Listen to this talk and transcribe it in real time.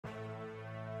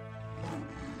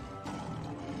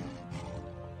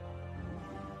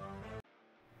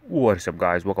What is up,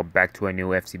 guys? Welcome back to a new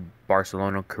FC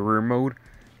Barcelona career mode.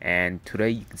 And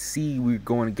today you can see we're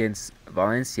going against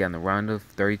Valencia in the round of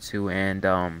 32, and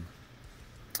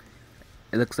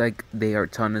it looks like they are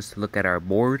telling us to look at our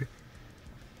board.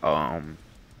 And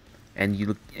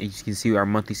you can see our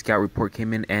monthly scout report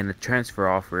came in, and a transfer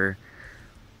offer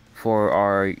for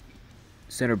our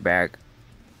center back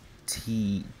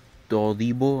T.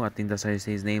 Dolibo, I think that's how you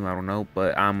say his name, I don't know,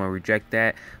 but I'm gonna reject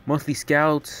that. Monthly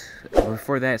scout.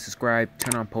 Before that, subscribe,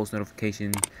 turn on post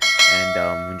notifications,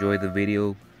 and enjoy the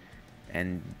video.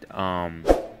 And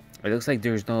it looks like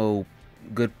there's no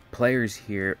good players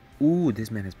here. Ooh, this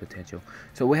man has potential.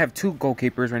 So we have two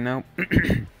goalkeepers right now.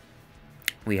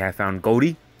 We have found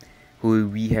Goldie, who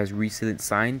we has recently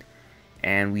signed,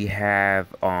 and we have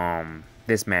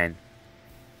this man.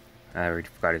 I already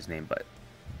forgot his name, but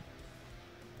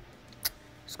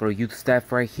let's go to youth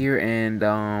staff right here, and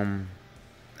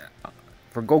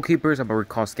for goalkeepers, I'm gonna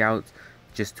recall scouts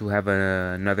just to have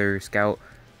another scout.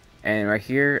 And right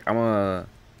here, I'm gonna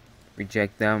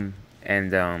reject them.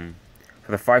 And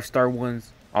for the 5-star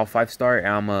ones, all 5-star,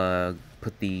 I'm gonna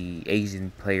put the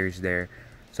Asian players there,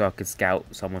 so I could scout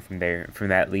someone from there, from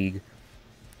that league.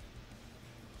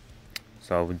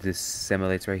 So this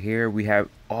simulates right here. We have,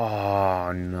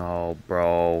 oh no,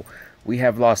 bro, we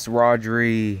have lost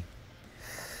Rodri.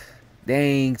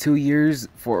 Dang, 2 years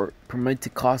for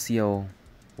Permanente Casio.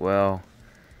 Well,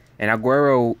 and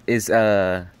Aguero is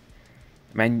Man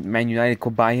United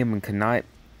could buy him and cannot.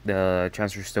 The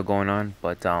transfer is still going on,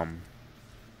 but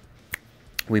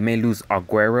we may lose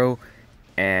Aguero,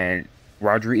 and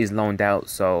Rodri is loaned out.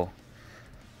 So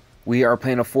we are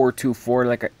playing a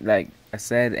 4-2-4, like I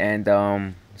said, and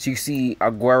so you see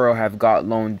Aguero has gotten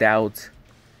loaned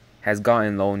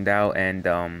out,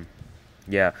 and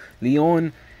yeah,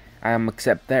 Leon.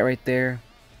 Accept that right there.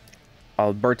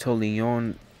 Alberto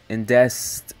Leon and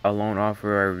Dest, a loan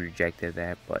offer. I rejected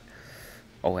that, but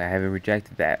oh, I haven't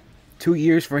rejected that. 2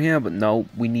 years for him, but no,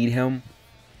 we need him.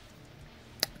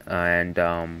 And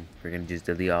we're gonna just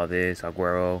delete all this.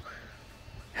 Aguero.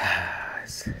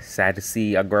 It's sad to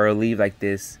see Aguero leave like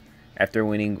this after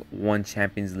winning one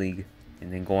Champions League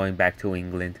and then going back to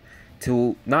England,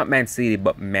 to not Man City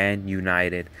but Man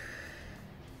United.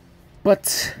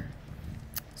 But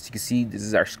as you can see, this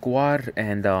is our squad,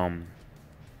 and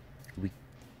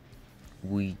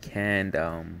we can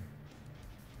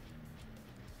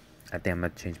I think I'm gonna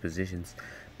change positions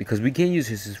because we can use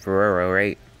Jesus Ferrero,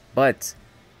 right? But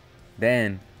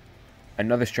then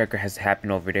another striker has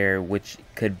happened over there, which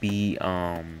could be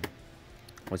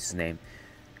what's his name,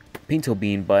 Pinto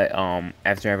Bean. But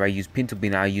after I use Pinto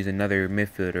Bean, I'll use another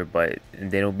midfielder, but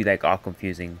they don't be like all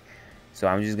confusing. So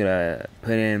I'm just gonna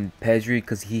put in Pedri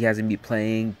because he hasn't been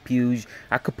playing. Puig,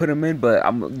 I could put him in, but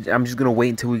I'm just gonna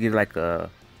wait until we get like a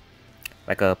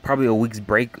probably a week's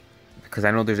break, because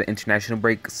I know there's an international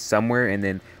break somewhere, and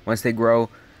then once they grow,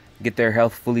 get their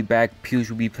health fully back, Puig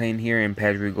will be playing here, and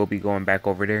Pedri will be going back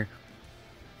over there.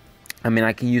 I mean,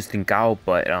 I can use Trincao,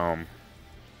 but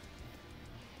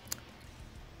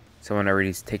someone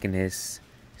already's taken his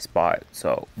spot.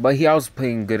 So, but he also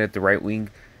playing good at the right wing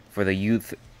for the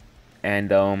youth.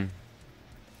 And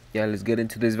yeah, let's get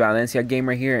into this Valencia game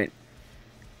right here.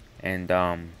 And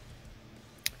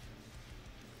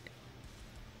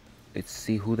let's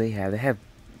see who they have. They have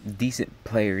decent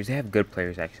players. They have good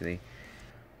players, actually.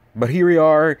 But here we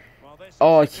are,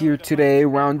 all here today,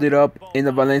 rounded up in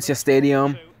the Valencia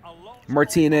stadium.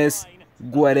 Martinez,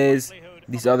 Guedes,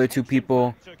 these other two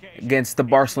people against the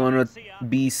Barcelona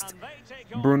beast,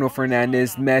 Bruno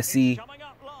Fernandes, Messi,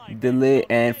 De Ligt,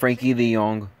 and Frankie de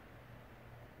Jong.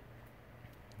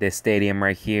 This stadium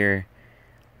right here,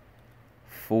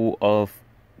 full of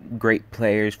great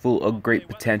players, full of great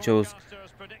potentials.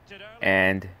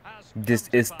 And this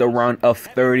is the round of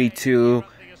 32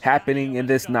 happening in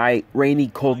this night, rainy,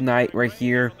 cold night right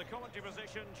here.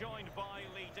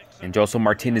 And José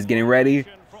Martinez getting ready.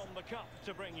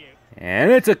 And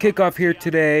it's a kickoff here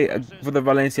today for the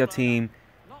Valencia team.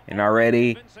 And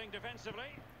already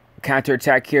counter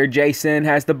attack here. Jason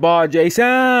has the ball. Jason!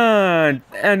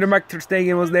 And Mark ter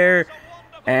Stegen was there.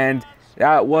 And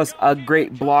that was a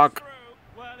great block.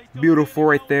 Beautiful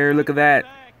right there. Look at that.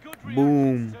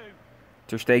 Boom.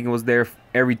 Ter Stegen was there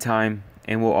every time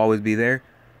and will always be there.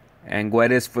 And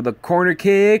Guedes for the corner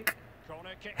kick.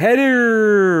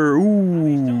 Header!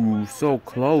 Ooh, so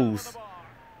close.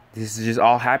 This is just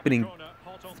all happening.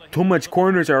 Too much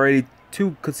corners already.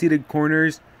 2 conceded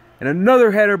corners. And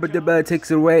another header, but Dembele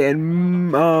takes it away.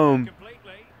 And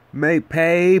may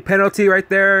pay. Penalty right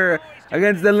there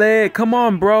against the leg. Come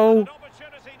on, bro.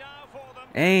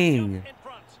 Dang.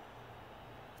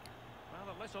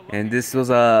 And this was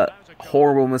a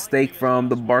horrible mistake from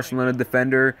the Barcelona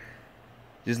defender.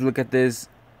 Just look at this.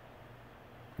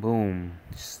 Boom.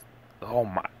 Just, oh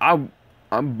my. I'm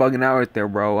bugging out right there,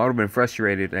 bro. I would have been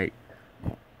frustrated. Like,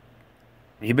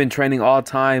 he's been training all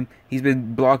time. He's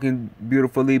been blocking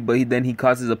beautifully, but then he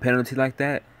causes a penalty like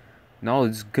that. No,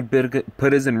 just could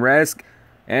put us in risk.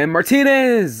 And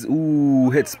Martinez,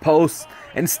 ooh, hits post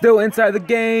and still inside the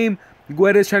game.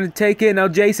 Guedes trying to take it. Now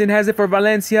Jason has it for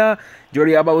Valencia.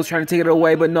 Jordi Alba was trying to take it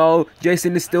away, but no.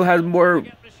 Jason still has more.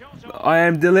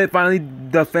 Dillet finally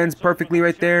defends perfectly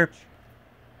right there.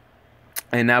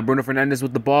 And now Bruno Fernandes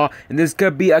with the ball. And this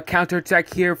could be a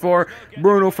counterattack here for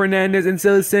Bruno Fernandes and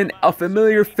Silicen. A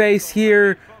familiar face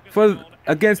here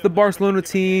against the Barcelona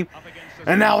team.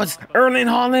 And now it's Erling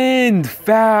Haaland.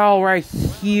 Foul right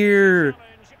here.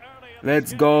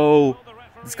 Let's go.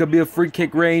 This could be a free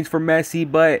kick range for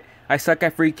Messi, but I suck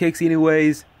at free kicks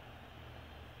anyways.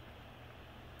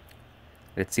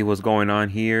 Let's see what's going on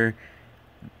here.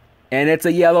 And it's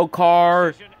a yellow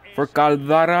card for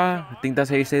Caldara. I think that's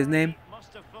how you say his name.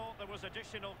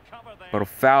 But a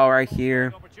foul right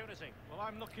here.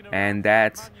 And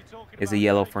that is a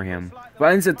yellow for him.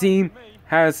 Valencia team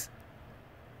has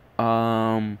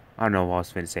I don't know what I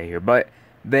was going to say here, but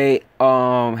they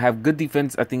have good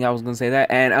defense. I think I was going to say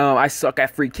that. And I suck at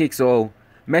free kicks, so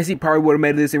Messi probably would have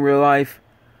made this in real life.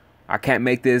 I can't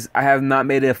make this. I have not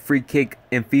made a free kick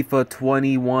in FIFA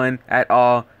 21 at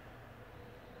all.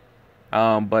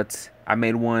 But I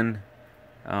made one,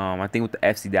 I think with the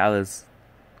FC Dallas.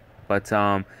 But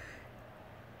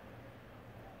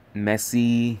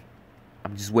Messi,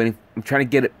 I'm just waiting. I'm trying to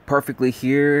get it perfectly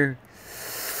here.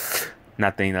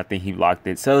 Nothing. He blocked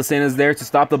it. Silicen is there to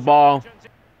stop the ball.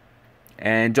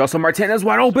 And José Martinez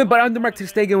wide open, but Ander ter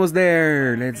Stegen was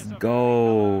there. Let's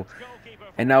go.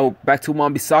 And now back to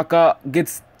Wan-Bissaka.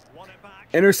 Gets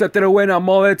intercepted away. Now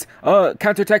Mullet.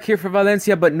 Counterattack here for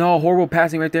Valencia, but no. Horrible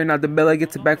passing right there. Now Dembele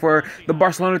gets it back for the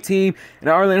Barcelona team. And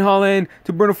Erling Haaland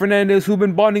to Bruno Fernandes, who've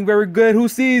been bonding very good. Who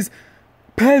sees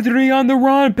Pedri on the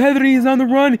run. Pedri is on the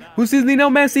run. Who sees Lionel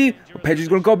Messi? Pedri's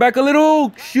going to go back a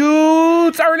little.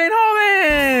 Shoots. Erling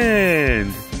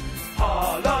Haaland.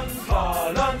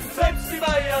 Haaland, selbst die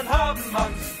Bayern haben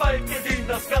Angst, bald gedient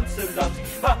das ganze Land.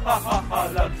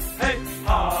 Haaland, hey,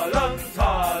 Haaland,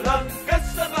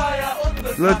 gestern war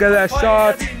unbekannt. Look at that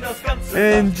shot.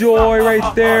 Enjoy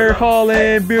right there,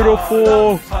 Haaland.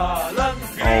 Beautiful.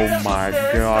 Oh my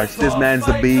gosh, this man's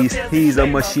a beast. He's a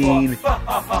machine.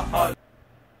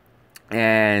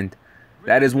 And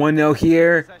that is 1-0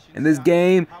 here in this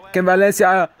game. Can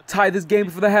Valencia tie this game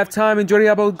before the halftime? And Jordi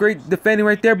Alba, great defending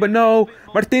right there, but no.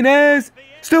 Martinez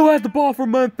still has the ball for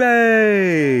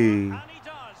Mbappe.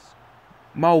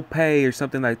 Mbappe or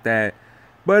something like that.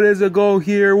 But it's a goal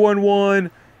here,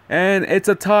 1-1. And it's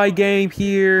a tie game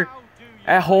here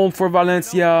at home for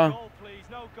Valencia.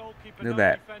 Look at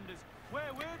that.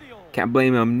 Can't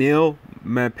blame him. Nil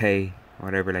Mbappe,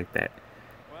 whatever like that.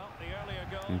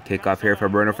 And kickoff here for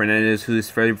Bruno Fernandes, who's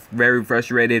very, very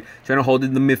frustrated, trying to hold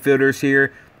in the midfielders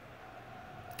here.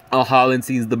 Haaland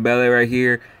sees the belly right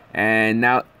here, and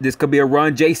now this could be a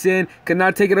run. Jason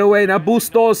cannot take it away. Now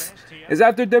Bustos is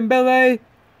after Dembele,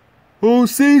 who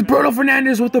sees Bruno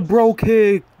Fernandes with the bro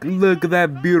kick. Look at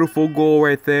that beautiful goal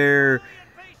right there.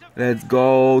 Let's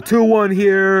go. 2-1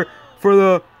 here for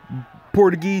the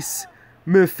Portuguese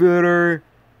midfielder,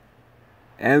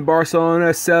 and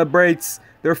Barcelona celebrates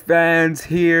their fans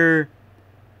here.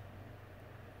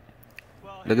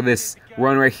 Look at this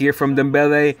run right here from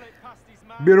Dembele.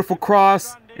 Beautiful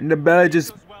cross. And Dembele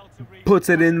just puts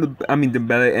it in the...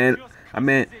 Bruno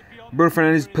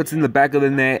Fernandes puts it in the back of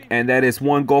the net. And that is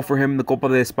 1 goal for him in the Copa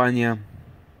de España.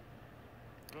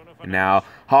 And now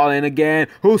Haaland again.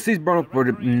 Who sees Bruno?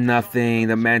 Nothing.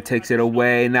 The man takes it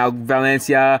away. Now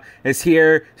Valencia is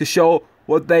here to show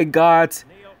what they got.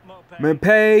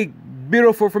 Mbappe.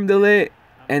 Beautiful from Dillet.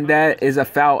 And that is a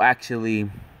foul, actually.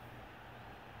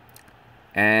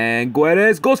 And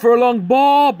Guedes goes for a long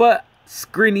ball, but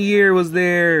Skriniar was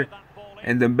there.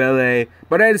 And Dembele.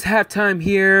 But it is halftime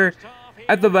here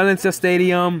at the Valencia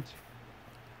Stadium.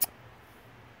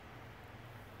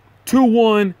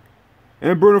 2-1.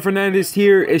 And Bruno Fernandes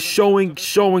here is showing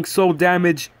some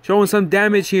damage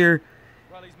here.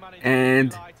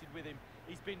 And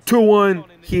 2-1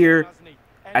 here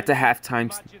at the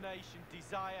halftime.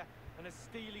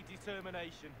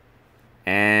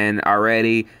 And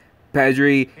already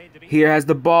Pedri here has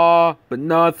the ball, but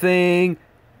nothing.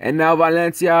 And now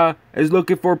Valencia is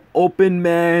looking for open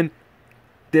man.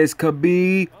 This could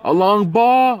be a long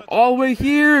ball all the way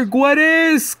here.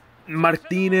 Guedes.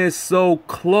 Martinez so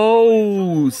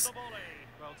close.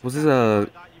 Was this a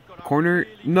corner?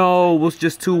 No, it was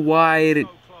just too wide.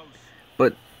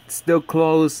 But still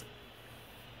close.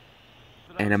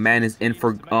 And a man is in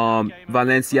for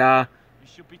Valencia.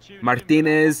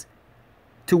 Martinez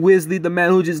to Wesley, the man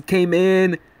who just came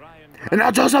in. And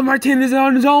now Joseph Martinez is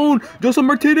on his own. Joseph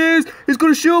Martinez is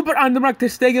going to shoot, but on the mark, Ter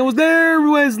Stegen was there.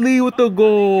 Wesley with the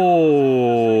goal.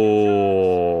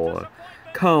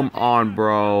 Come on,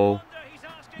 bro.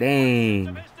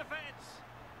 Dang.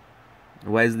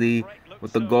 Wesley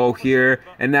with the goal here.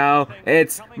 And now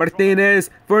it's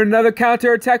Martinez for another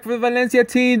counter-attack for the Valencia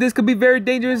team. This could be very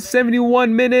dangerous.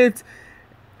 71 minutes.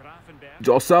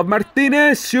 Joseph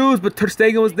Martinez shoots, but Ter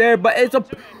Stegen was there. But it's a...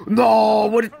 No,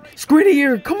 what? Screen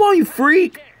here. Come on, you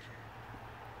freak.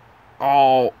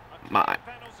 Oh, my.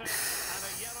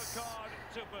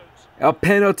 A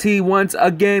penalty once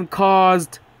again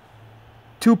caused.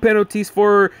 2 penalties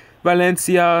for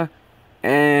Valencia.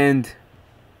 And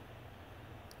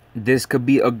this could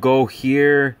be a goal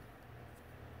here.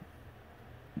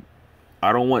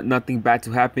 I don't want nothing bad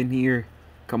to happen here.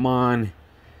 Come on.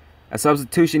 A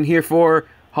substitution here for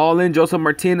Holland. Joseph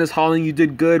Martinez. Holland, you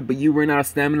did good, but you ran out of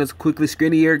stamina. So quickly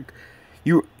screen here.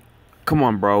 Come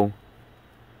on, bro.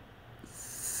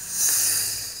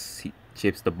 He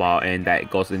chips the ball, and that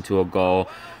goes into a goal.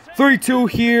 3-2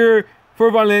 here for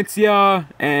Valencia.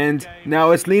 And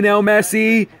now it's Lionel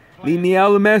Messi.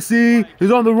 Lionel Messi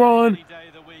is on the run.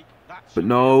 But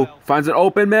no. Finds an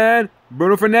open man.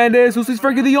 Bruno Fernandes. Who's this?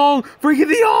 Frankie de Jong. Frankie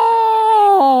de Jong.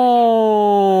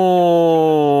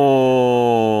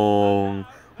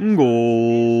 Goal.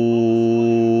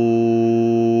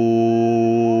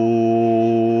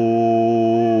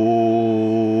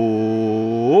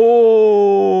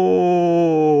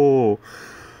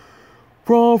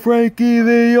 From Frankie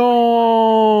de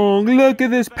Jong. Look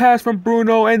at this pass from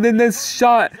Bruno. And then this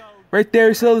shot right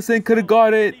there. Silverson could have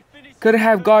got it. Could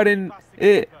have gotten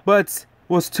it. But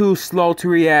was too slow to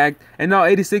react. And now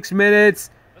 86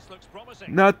 minutes.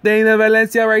 Nothing. The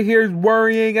Valencia right here is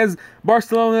worrying as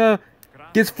Barcelona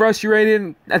gets frustrated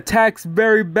and attacks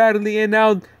very badly. And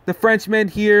now the Frenchman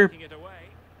here.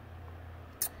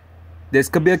 This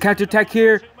could be a counter-attack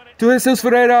here to Jesus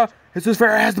Ferreira. Jesus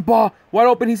Ferreira has the ball. Wide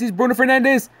open. He sees Bruno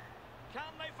Fernandes.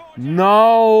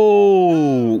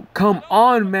 No. Come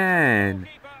on, man.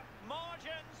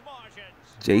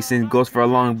 Jason goes for a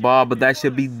long ball, but that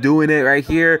should be doing it right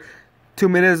here. 2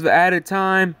 minutes of added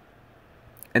time.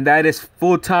 And that is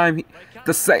full time.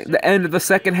 The end of the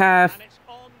second half.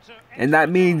 And that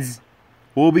means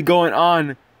we'll be going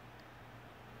on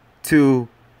to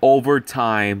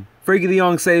overtime. Frankie de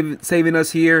Jong saving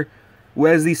us here.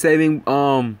 Wesley saving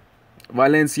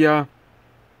Valencia.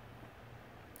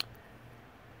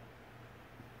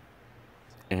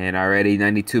 And already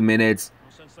 92 minutes.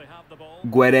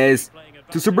 Guedes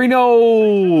to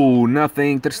Sabrino.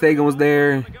 Nothing. Ter Stegen was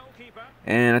there.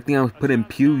 And I think I was put in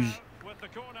Puig.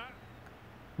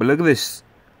 But look at this.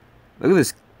 Look at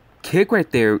this kick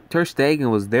right there. Ter Stegen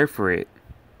was there for it.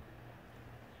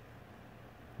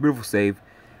 Beautiful save.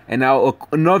 And now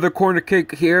another corner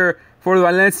kick here for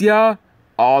Valencia.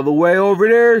 All the way over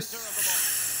there.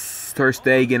 Ter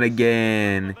Stegen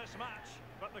again.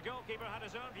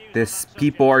 This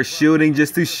people are shooting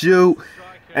just to shoot.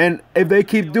 And if they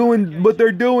keep doing what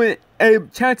they're doing,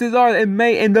 chances are it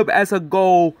may end up as a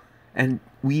goal. And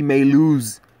we may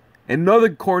lose. Another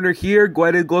corner here.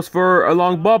 Guedes goes for a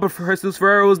long ball, but Jesus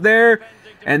Ferreira was there.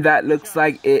 And that looks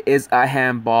like it is a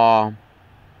handball.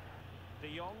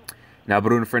 Now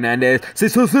Bruno Fernandes.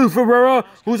 Jesus Ferreira,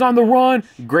 who's on the run.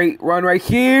 Great run right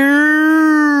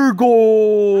here.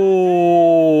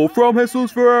 Goal from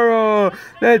Jesus Ferreira.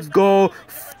 Let's go.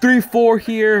 3-4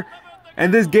 here.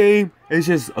 And this game is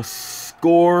just a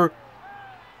score.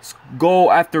 Goal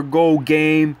after goal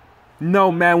game. No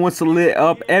man wants to lit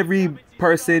up. Every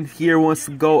person here wants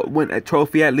to go win a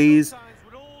trophy at least.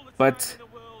 But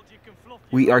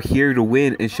we are here to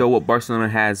win and show what Barcelona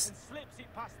has.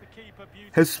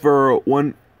 His for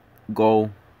 1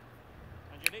 goal.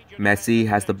 Messi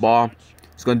has the ball.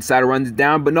 He's going to decide to run this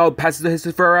down, but no, passes to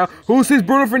Jesus Ferreira. Who sees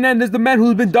Bruno Fernandes, the man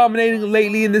who's been dominating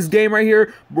lately in this game right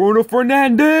here. Bruno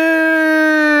Fernandes.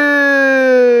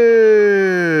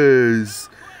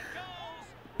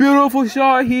 Beautiful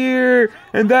shot here.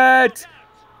 And that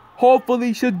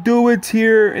hopefully should do it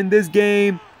here in this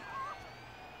game.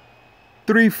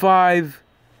 3-5.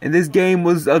 And this game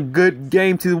was a good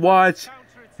game to watch.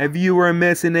 If you were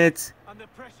missing it,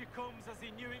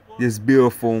 it's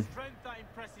beautiful.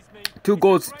 2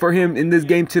 goals for him in this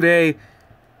game today.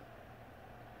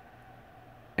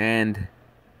 And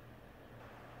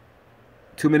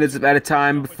 2 minutes at a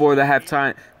time before the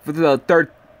halftime. For the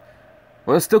third.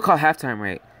 Well, it's still called halftime,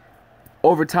 right?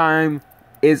 Overtime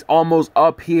is almost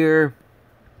up here.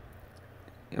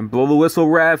 And blow the whistle,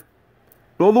 ref.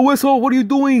 Blow the whistle. What are you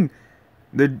doing?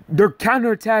 They're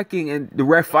counterattacking, and the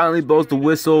ref finally blows the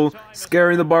whistle,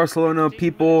 scaring the Barcelona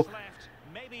people.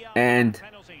 And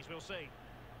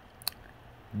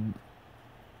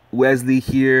Wesley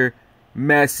here,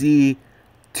 Messi,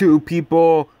 two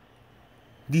people.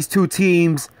 These two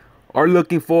teams are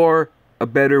looking for a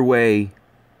better way.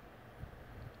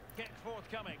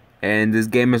 And this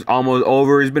game is almost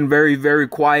over. It's been very, very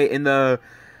quiet in the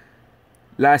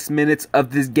last minutes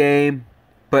of this game,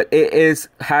 but it is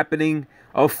happening.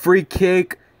 A free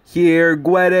kick here.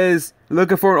 Guedes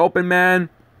looking for an open man.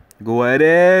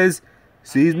 Guedes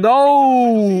sees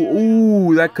no.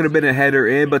 Ooh, that could have been a header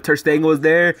in, but Ter Stegen was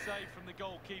there.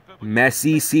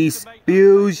 Messi sees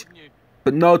Spuse,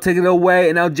 but no, take it away.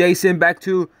 And now Jason back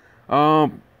to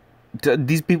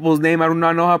these people's name I do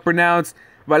not know how to pronounce.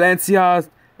 Valencia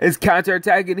is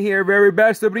counterattacking here. Very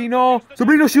bad.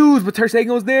 Sobrino shoots, but Ter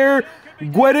Stegen was there.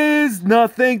 Guedes,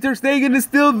 nothing. Ter Stegen is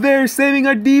still there, saving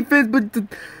our defense, but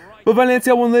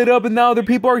Valencia won't let up, and now their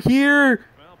people are here.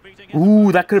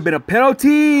 Ooh, that could have been a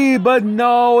penalty, but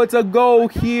no, it's a goal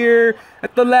here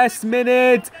at the last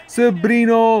minute.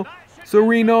 Sobrino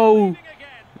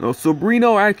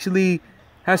actually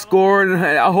has scored,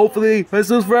 and hopefully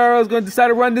Jesus Ferreira is going to decide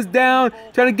to run this down,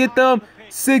 trying to get them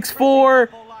 6-4.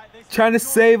 Trying to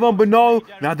save them, but no.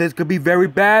 Now this could be very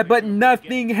bad, but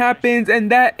nothing happens,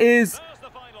 and that is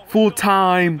full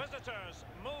time.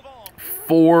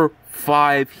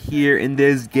 4-5 here in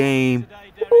this game.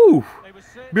 Woo.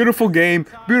 Beautiful game.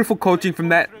 Beautiful coaching from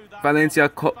that Valencia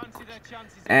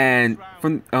and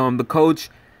from the coach.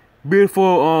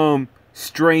 Beautiful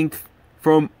strength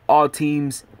from all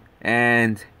teams,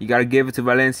 and you got to give it to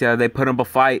Valencia. They put up a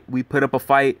fight. We put up a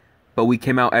fight, but we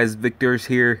came out as victors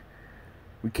here.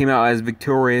 We came out as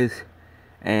victorious,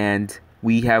 and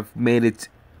we have made it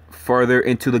further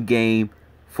into the game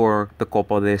for the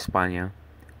Copa de España.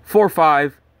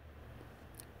 4-5.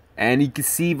 And you can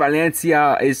see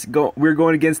Valencia is we're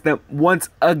going against them once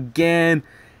again.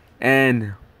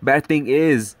 And bad thing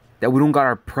is that we don't got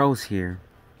our pros here.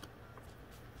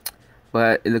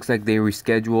 But it looks like they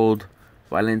rescheduled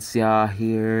Valencia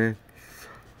here.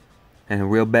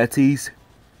 And Real Betis.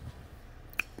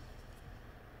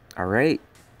 Alright.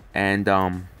 And I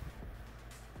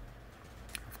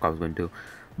forgot what I was going to do.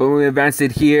 But we advanced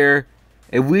it here.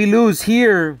 If we lose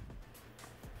here,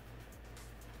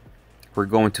 we're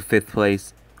going to 5th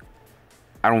place.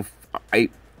 I don't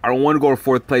want to go to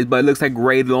 4th place, but it looks like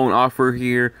grade loan offer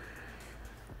here.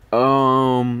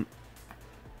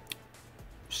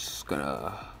 Just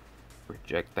gonna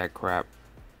reject that crap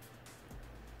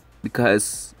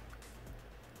because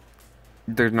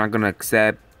they're not gonna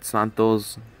accept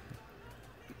Santos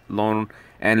loan,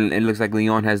 and it looks like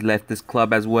Leon has left this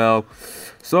club as well.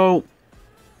 So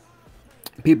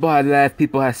people have left,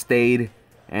 people have stayed,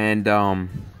 and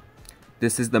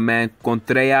this is the man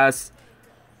Contreras.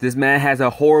 This man has a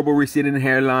horrible receding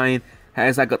hairline,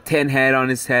 has like a 10 head on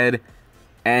his head,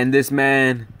 and this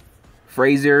man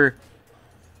Fraser,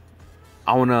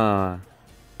 I wanna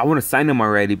sign him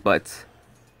already, but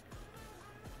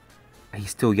he's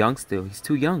still young. He's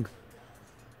too young.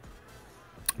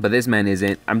 But this man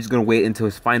isn't. I'm just going to wait until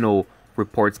his final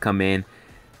reports come in.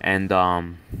 And,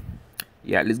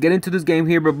 yeah, let's get into this game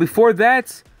here. But before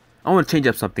that, I want to change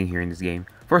up something here in this game.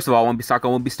 First of all, Saka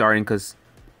won't be starting because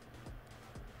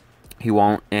he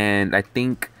won't. And I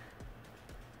think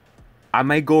I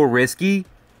might go risky,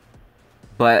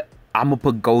 but I'm going to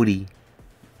put Goaty.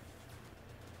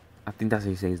 I think that's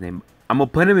how you say his name. I'm going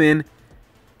to put him in.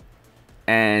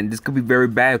 And this could be very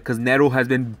bad because Neto has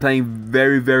been playing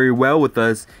very, very well with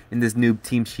us in this new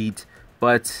team sheet.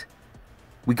 But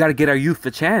we got to get our youth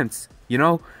a chance, you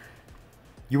know?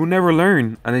 You will never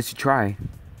learn unless you try.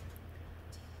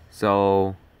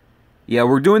 So, yeah,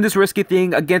 we're doing this risky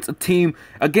thing against a team,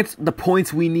 against the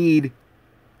points we need.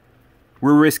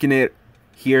 We're risking it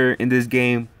here in this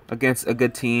game against a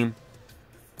good team.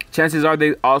 Chances are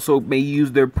they also may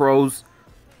use their pros.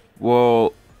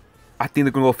 Well, I think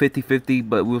they're going to go 50-50,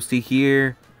 but we'll see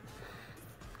here.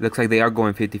 Looks like they are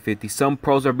going 50-50. Some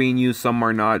pros are being used, some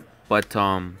are not. But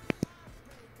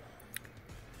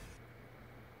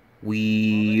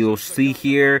we'll see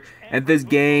here. And this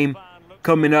game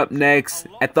coming up next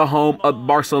at the home of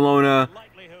Barcelona.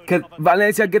 Can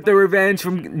Valencia get their revenge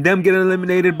from them getting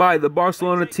eliminated by the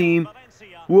Barcelona team?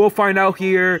 We'll find out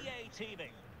here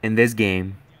in this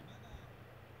game.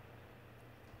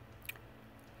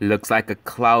 Looks like a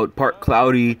part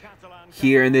cloudy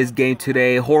here in this game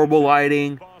today. Horrible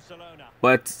lighting,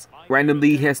 but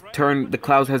randomly the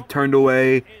clouds has turned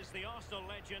away.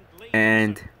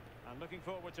 And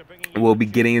we'll be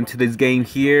getting into this game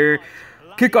here.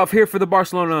 Kickoff here for the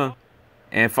Barcelona.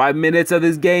 And 5 minutes of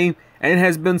this game. And it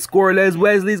has been scoreless.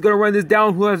 Wesley's going to run this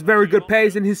down, who has very good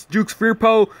pace. And his jukes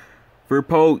Firpo.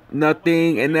 Firpo,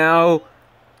 nothing. And now,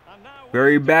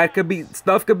 very bad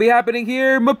stuff could be happening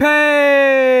here. Mbappe!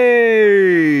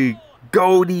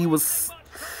 Goldie was...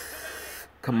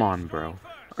 Come on, bro.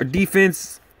 Our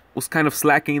defense was kind of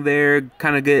slacking there.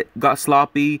 Kind of got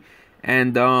sloppy.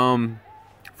 And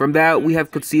from that, we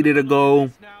have conceded a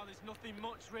goal.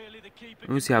 Let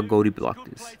me see how Goldie blocked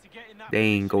this.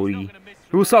 Dang, Goldie.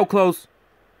 He was so close,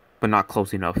 but not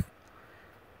close enough.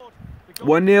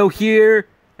 1-0 here.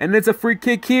 And it's a free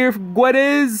kick here for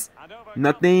Guedes.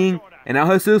 Nothing. And now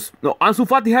Jesus. No, Ansu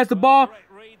Fati has the ball.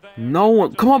 No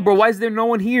one. Come on, bro. Why is there no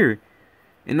one here?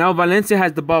 And now Valencia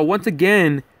has the ball once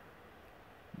again.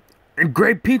 And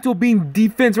great Pinto being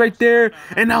defense right there.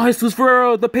 And now Jesus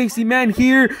Ferrero, the pacey man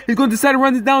here. He's going to decide to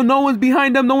run this down. No one's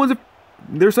behind him.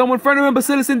 There's someone in front of him, but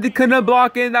Citizen couldn't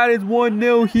block it. That is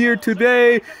 1-0 here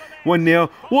today.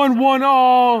 1-0. 1-1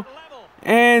 all.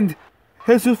 And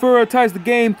Jesus Ferrero ties the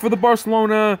game for the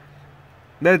Barcelona.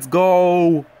 Let's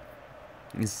go.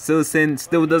 Citizen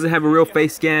still doesn't have a real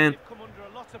face scan.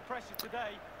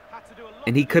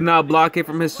 And he could not block it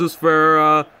from Jesus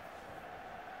Ferreira.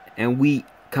 And we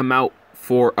come out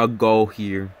for a goal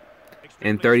here.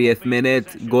 In 30th minute,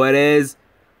 Guedes.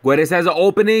 Guedes has an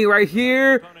opening right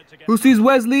here. Who sees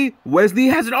Wesley? Wesley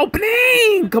has an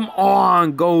opening. Come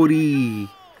on, Goldie.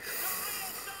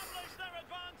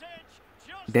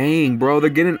 Dang, bro,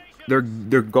 they're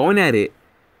going at it.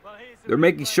 They're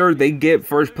making sure they get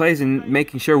first place and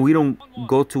making sure we don't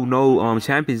go to no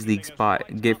Champions League spot.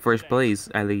 Get first place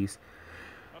at least.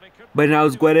 But now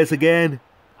it's Guedes again.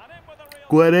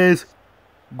 Guedes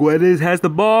has the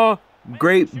ball.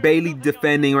 Great Bailey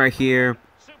defending right here.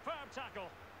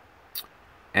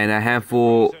 And a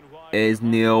handful is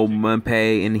Neil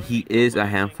Mbappe, and he is a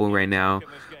handful right now.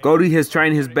 Goldie is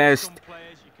trying his best.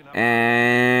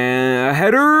 And a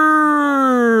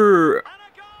header.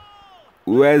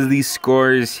 Wesley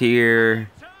scores here.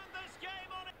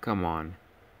 Come on.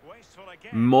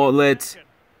 Mollet.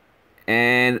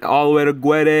 And all the way to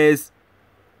Guedes.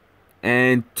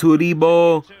 And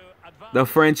Turibo, the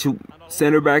French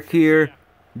center back here.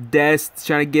 Dest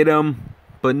trying to get him.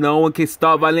 But no one can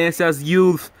stop Valencia's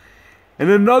youth. And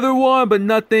another one, but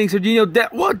nothing.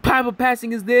 Serginho, what type of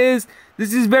passing is this?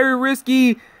 This is very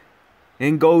risky.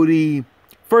 And Goldie.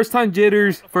 First time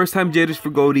jitters for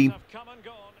Goldie.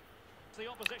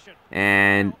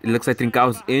 And it looks like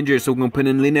Trincao's injured, so we're going to put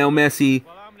in Lionel Messi.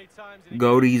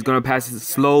 Goldie's going to pass a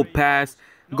slow pass.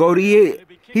 Goldie,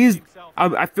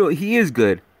 I feel he is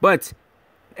good. But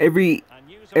every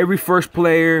first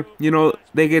player, you know,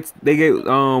 they get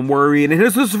worried. And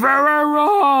this is Ferrero.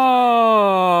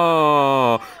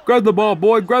 Grab the ball,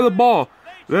 boy. Grab the ball.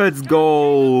 Let's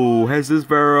go. Jesus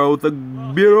Ferrero with a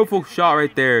beautiful shot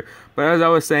right there. But as I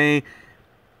was saying,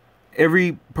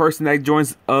 every person that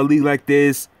joins a league like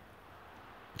this,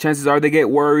 chances are they get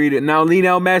worried. And now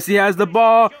Lionel Messi has the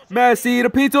ball. Messi to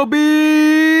Pinto Bean.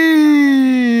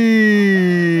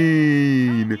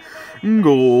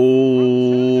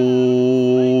 Goal.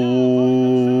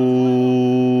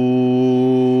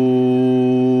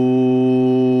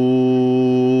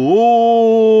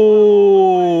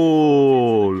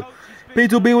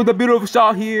 Pinto Bean with a beautiful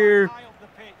shot here.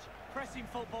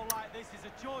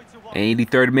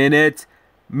 83rd minute.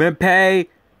 Mbappe.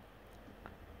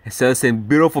 So some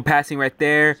beautiful passing right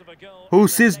there. Who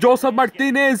sees Joseph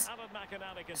Martinez?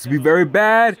 This will be very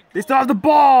bad. They still have the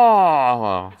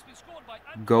ball.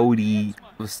 Goldie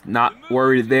was not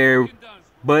worried there.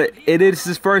 But it is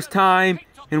his first time.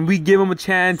 And we give him a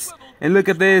chance. And look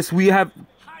at this. We have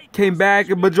came back.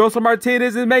 But Joseph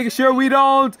Martinez is making sure we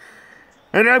don't.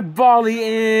 And a volley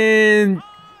in.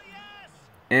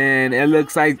 And it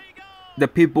looks like the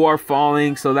people are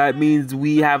falling. So that means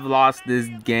we have lost this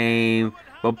game.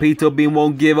 But Pinto Bean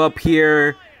won't give up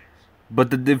here. But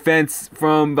the defense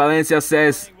from Valencia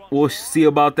says we'll see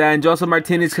about that. And Joseph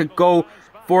Martinez could go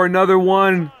for another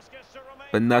one.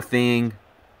 But nothing.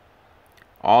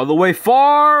 All the way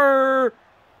far.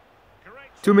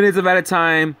 2 minutes of at a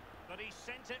time.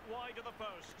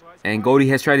 And Goldie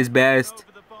has tried his best.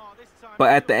 But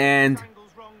at the end,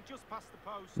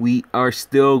 we are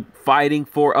still fighting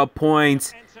for a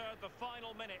point.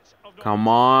 Come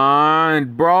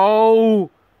on,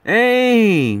 bro.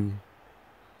 Dang.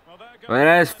 But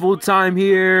that's full time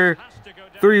here.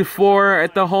 3-4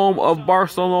 at the home of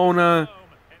Barcelona.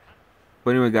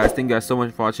 But anyway, guys, thank you guys so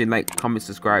much for watching. Like, comment,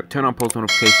 subscribe, turn on post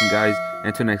notifications, guys. And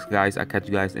until next, guys, I'll catch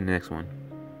you guys in the next one.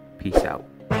 Peace out.